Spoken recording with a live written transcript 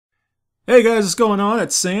Hey guys, what's going on?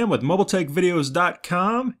 It's Sam with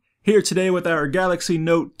MobileTechVideos.com, here today with our Galaxy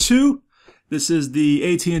Note 2. This is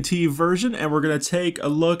the AT&T version, and we're going to take a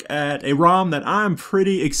look at a ROM that I'm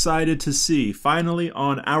pretty excited to see, finally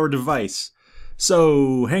on our device.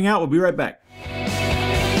 So hang out, we'll be right back.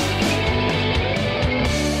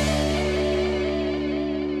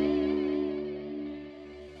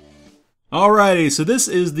 Alrighty, so this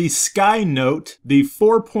is the Sky Note, the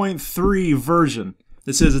 4.3 version.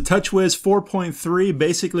 This is a TouchWiz 4.3,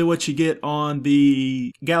 basically what you get on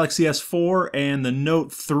the Galaxy S4 and the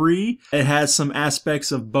Note 3. It has some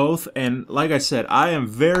aspects of both, and like I said, I am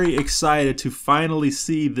very excited to finally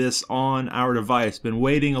see this on our device. Been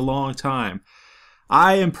waiting a long time.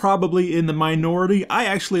 I am probably in the minority. I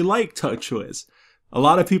actually like TouchWiz. A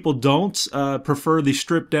lot of people don't, prefer the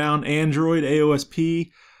stripped down Android AOSP.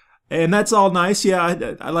 And that's all nice,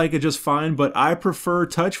 yeah, I like it just fine, but I prefer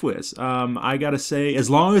TouchWiz. I gotta say, as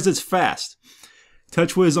long as it's fast.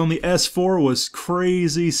 TouchWiz on the S4 was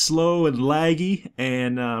crazy slow and laggy,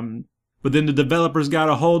 and but then the developers got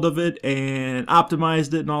a hold of it and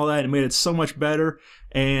optimized it and all that and made it so much better.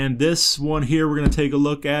 And this one here we're gonna take a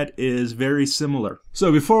look at is very similar.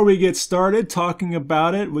 So before we get started talking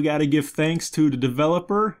about it, we gotta give thanks to the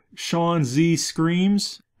developer, Sean Z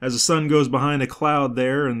Screams. As the sun goes behind a cloud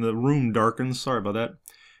there and the room darkens. Sorry about that.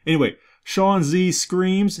 Anyway, Sean Z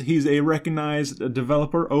Screams. He's a recognized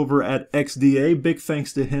developer over at XDA. Big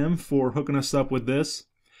thanks to him for hooking us up with this.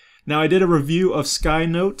 Now, I did a review of Sky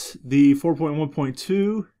Note, the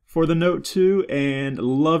 4.1.2 for the Note 2, and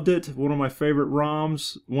loved it. One of my favorite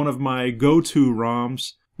ROMs. One of my go-to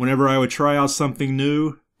ROMs. Whenever I would try out something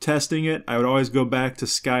new, testing it, I would always go back to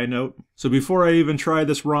Sky Note. So before I even tried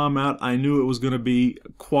this ROM out, I knew it was going to be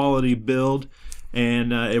a quality build,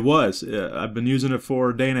 and it was. I've been using it for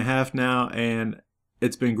a day and a half now, and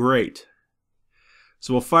it's been great.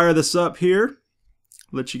 So we'll fire this up here,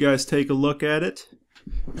 let you guys take a look at it.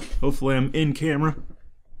 Hopefully I'm in camera.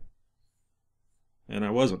 And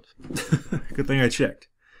I wasn't. Good thing I checked.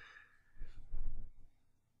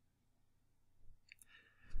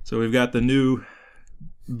 So we've got the new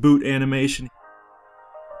boot animation,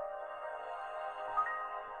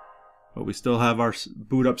 but we still have our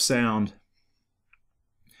boot up sound.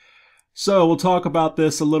 So we'll talk about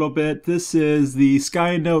this a little bit. This is the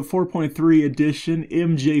Sky Note 4.3 edition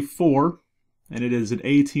MJ4, and it is an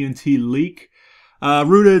AT&T leak.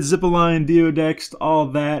 Rooted, zip-aligned, deodexed, all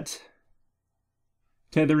that.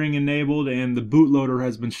 Tethering enabled, and the bootloader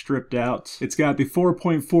has been stripped out. It's got the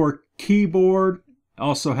 4.4 keyboard,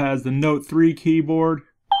 also has the Note 3 keyboard.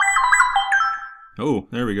 Oh,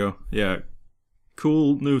 there we go. Yeah,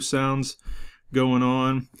 cool new sounds going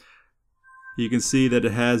on. You can see that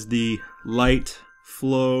it has the light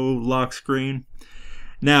flow lock screen.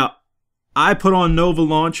 Now, I put on Nova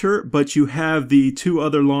Launcher, but you have the two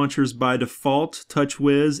other launchers by default,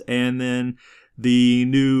 TouchWiz and then the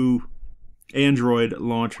new Android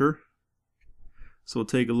launcher. So we'll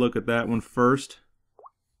take a look at that one first.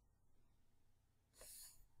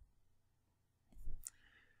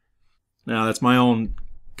 Now that's my own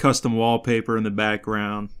custom wallpaper in the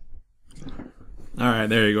background. Alright,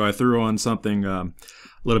 there you go. I threw on something a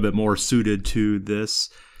little bit more suited to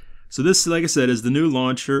this. So this, like I said, is the new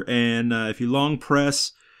launcher, and if you long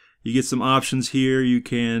press, you get some options here. You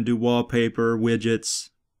can do wallpaper, widgets,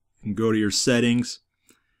 you can go to your settings.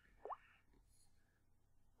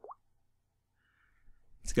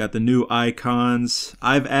 It's got the new icons.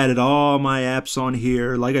 I've added all my apps on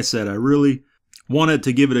here. Like I said, I really wanted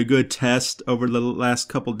to give it a good test over the last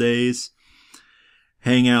couple days.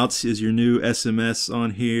 Hangouts is your new SMS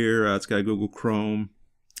on here. It's got Google Chrome.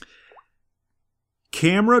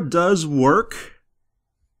 Camera does work.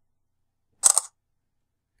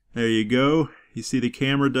 There you go. You see the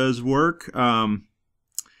camera does work.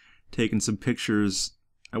 Taking some pictures.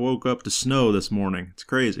 I woke up to snow this morning. It's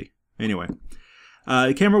crazy. Anyway,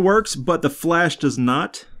 the camera works, but the flash does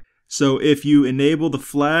not. So if you enable the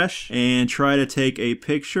flash and try to take a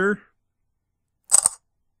picture,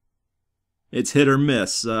 it's hit or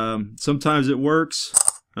miss. Sometimes it works.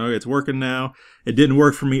 Okay, it's working now. It didn't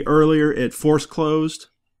work for me earlier. It force closed.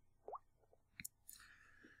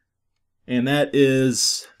 And that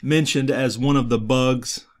is mentioned as one of the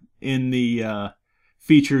bugs in the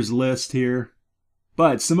features list here.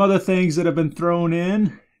 But some other things that have been thrown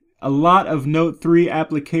in. A lot of Note 3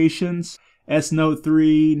 applications. S Note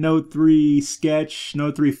 3, Note 3 Sketch,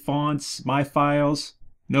 Note 3 fonts, My Files,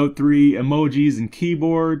 Note 3 emojis and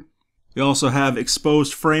keyboard. We also have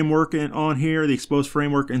Exposed Framework on here, the Exposed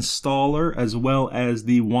Framework installer, as well as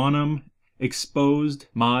the Wanum Exposed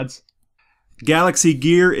mods. Galaxy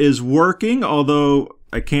Gear is working, although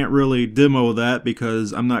I can't really demo that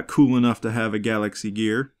because I'm not cool enough to have a Galaxy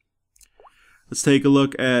Gear. Let's take a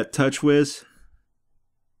look at TouchWiz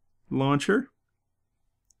launcher.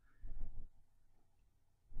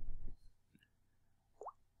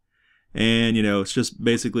 And, you know, it's just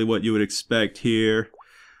basically what you would expect here.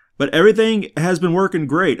 But everything has been working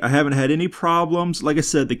great. I haven't had any problems. Like I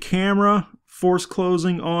said, the camera force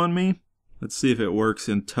closing on me. Let's see if it works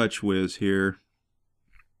in TouchWiz here.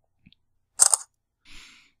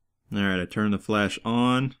 Alright, I turn the flash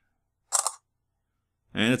on.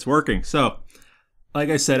 And it's working. So, like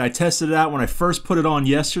I said, I tested it out when I first put it on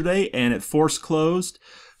yesterday and it force closed.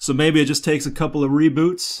 So maybe it just takes a couple of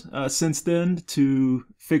reboots since then to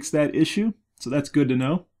fix that issue. So that's good to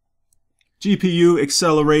know. GPU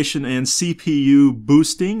acceleration and CPU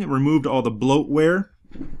boosting removed all the bloatware.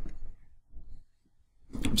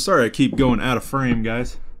 I'm sorry I keep going out of frame,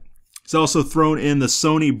 guys. It's also thrown in the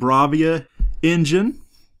Sony Bravia engine.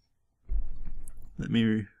 Let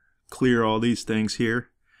me clear all these things here.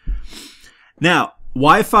 Now,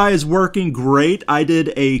 Wi-Fi is working great. I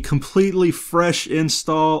did a completely fresh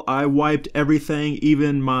install. I wiped everything,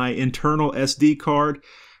 even my internal SD card.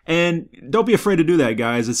 And don't be afraid to do that,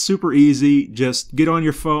 guys. It's super easy. Just get on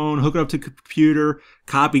your phone, hook it up to a computer,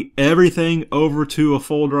 copy everything over to a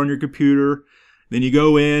folder on your computer. Then you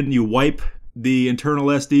go in, you wipe the internal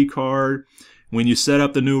SD card. When you set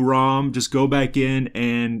up the new ROM, just go back in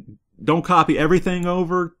and don't copy everything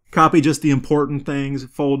over. Copy just the important things,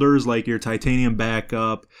 folders like your titanium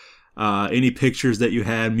backup, any pictures that you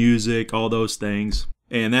had, music, all those things.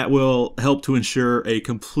 And that will help to ensure a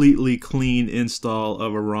completely clean install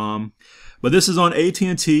of a ROM. But this is on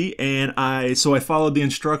AT&T, and so I followed the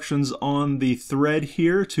instructions on the thread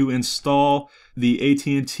here to install the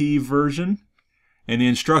AT&T version. And the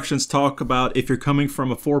instructions talk about if you're coming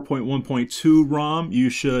from a 4.1.2 ROM, you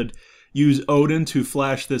should use Odin to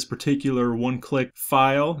flash this particular one-click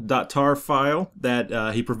file, .tar file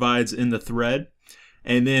that he provides in the thread.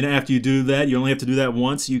 And then after you do that, you only have to do that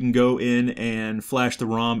once. You can go in and flash the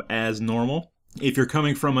ROM as normal. If you're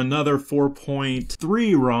coming from another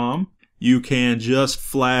 4.3 ROM, you can just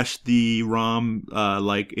flash the ROM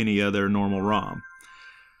like any other normal ROM.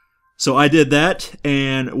 So I did that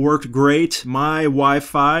and worked great. My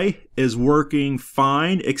Wi-Fi is working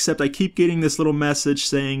fine, except I keep getting this little message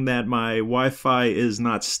saying that my Wi-Fi is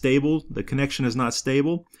not stable. The connection is not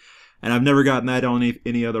stable. And I've never gotten that on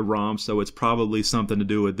any other ROM, so it's probably something to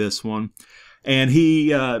do with this one. And he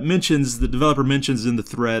the developer mentions in the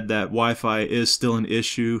thread that Wi-Fi is still an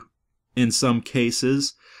issue in some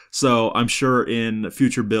cases. So I'm sure in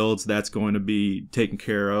future builds that's going to be taken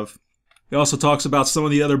care of. He also talks about some of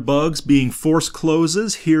the other bugs being force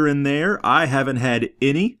closes here and there. I haven't had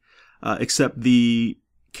any, except the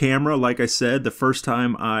camera. Like I said, the first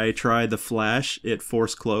time I tried the flash, it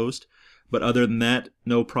force closed. But other than that,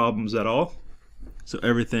 no problems at all. So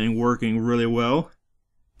everything working really well.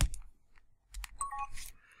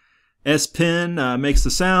 S Pen makes the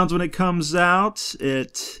sounds when it comes out.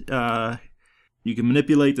 You can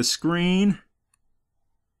manipulate the screen.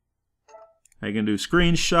 I can do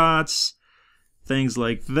screenshots, things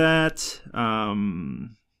like that.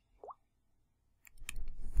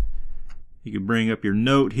 You can bring up your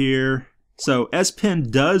note here. So S Pen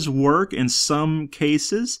does work in some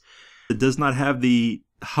cases. It does not have the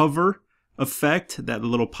hover effect that the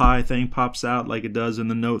little pie thing pops out like it does in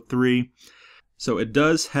the Note 3. So it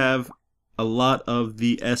does have a lot of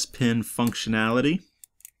the S Pen functionality,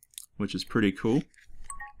 which is pretty cool.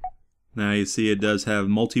 Now you see it does have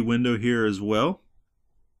multi-window here as well.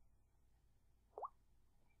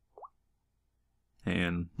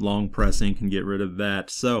 And long pressing can get rid of that.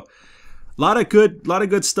 So a lot of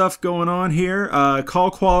good stuff going on here.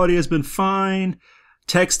 Call quality has been fine.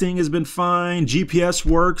 Texting has been fine. GPS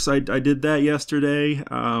works. I did that yesterday.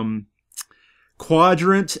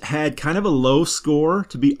 Quadrant had kind of a low score,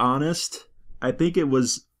 to be honest. I think it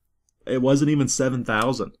wasn't even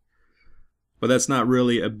 7,000. But that's not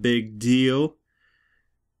really a big deal.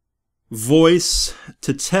 Voice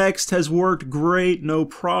to text has worked great, no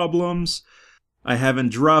problems. I haven't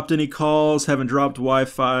dropped any calls, haven't dropped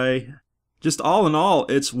Wi-Fi. Just all in all,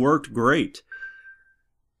 it's worked great.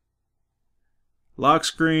 Lock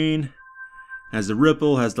screen has the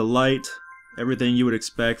ripple, has the light, everything you would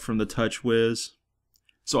expect from the TouchWiz.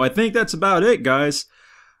 So I think that's about it, guys.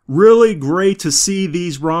 Really great to see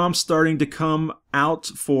these ROMs starting to come out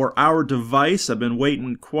for our device. I've been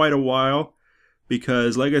waiting quite a while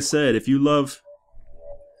because, like I said, if you love...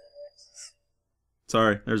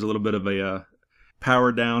 Sorry, there's a little bit of a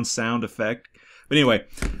power down sound effect. But anyway,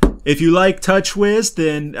 if you like TouchWiz,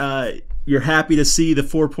 then you're happy to see the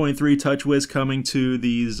 4.3 TouchWiz coming to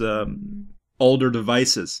these older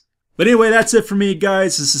devices. But anyway, that's it for me,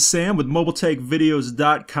 guys. This is Sam with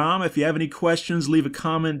MobileTechVideos.com. If you have any questions, leave a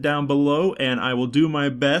comment down below, and I will do my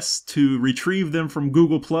best to retrieve them from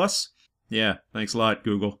Google+. Yeah, thanks a lot,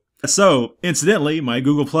 Google. So, incidentally, my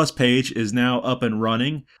Google Plus page is now up and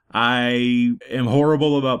running. I am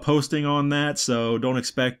horrible about posting on that, so don't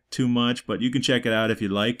expect too much, but you can check it out if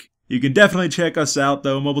you'd like. You can definitely check us out,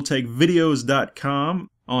 though, MobileTechVideos.com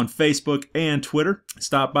on Facebook and Twitter.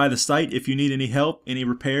 Stop by the site if you need any help, any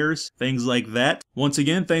repairs, things like that. Once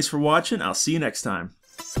again, thanks for watching. I'll see you next time.